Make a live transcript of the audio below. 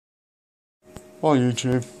Hi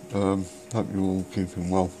YouTube, hope you're all keeping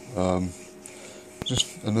well.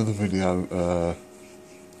 Just another video.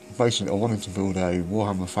 Basically I wanted to build a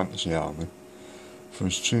Warhammer fantasy army for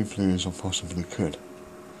as cheaply as I possibly could.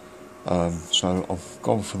 So I've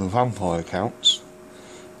gone for the vampire counts.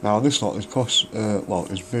 Now this lot has cost,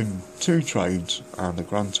 it's been 2 trades and a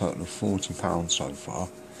grand total of £40 so far.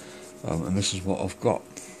 And this is what I've got.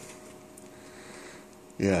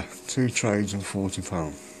 Yeah, 2 trades and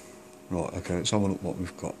 £40. Right, okay, let's have a look what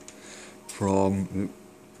we've got. From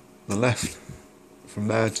the left, from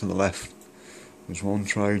there to the left was 1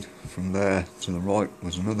 trade, from there to the right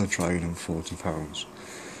was another trade and £40.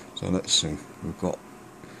 So let's see, we've got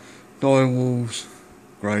direwolves,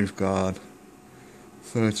 graveguard,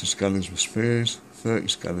 30 skellies with spears, 30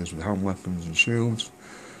 skellies with hand weapons and shields,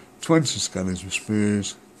 20 skellies with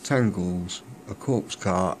spears, 10 ghouls, a corpse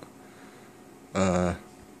cart,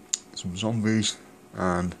 some zombies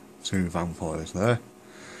and 2 vampires there.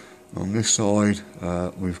 On this side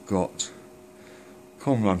we've got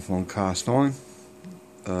Conrad von Carstein,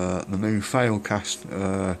 the new fail cast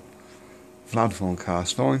Vlad von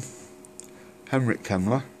Carstein, Henrik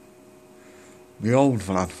Kemmler, the old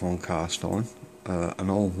Vlad von Carstein, an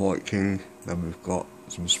old White King, then we've got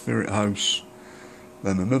some spirit hosts,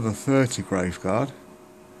 then another 30 graveguard,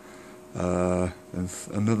 and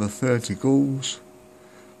another 30 ghouls,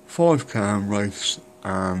 5 Khan wraiths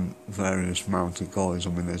and various mounted guys. I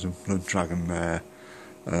mean, there's a blood dragon there,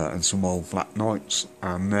 and some old black knights,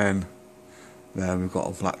 and then there we've got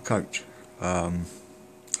a black coach. So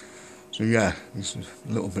yeah, it's a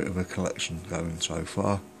little bit of a collection going so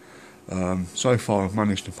far. So far I've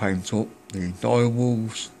managed to paint up the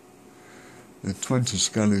direwolves, the 20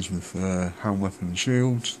 skellies with hand weapon and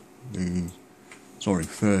shields,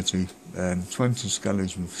 30, and 20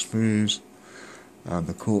 skellies with spears, and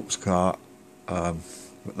the corpse cart.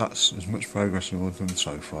 But that's as much progress as I've done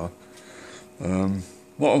so far.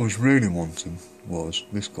 What I was really wanting was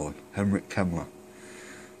this guy, Henrik Kemmler,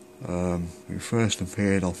 who first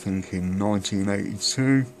appeared I think in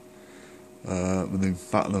 1982 with the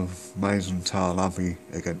Battle of Maison-Tal Abbey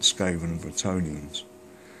against Skaven and Bretonnians.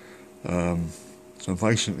 So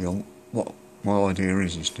basically what my idea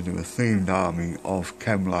is to do a themed army of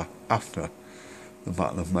Kemmler after the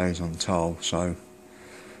Battle of Maison-Tal. So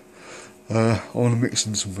I want to mix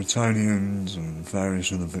in some Bretonnians and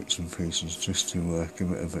various other bits and pieces just to give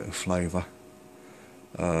it a bit of flavour.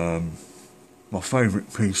 My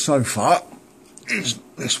favourite piece so far is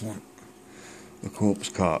this one, the corpse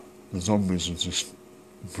cart. The zombies are just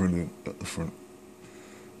brilliant at the front.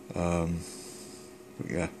 But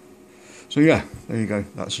yeah, so yeah, there you go,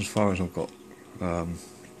 that's as far as I've got.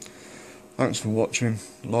 Thanks for watching,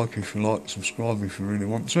 like if you like, subscribe if you really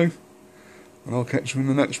want to, and I'll catch you in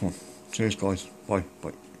the next one. Cheers guys, bye.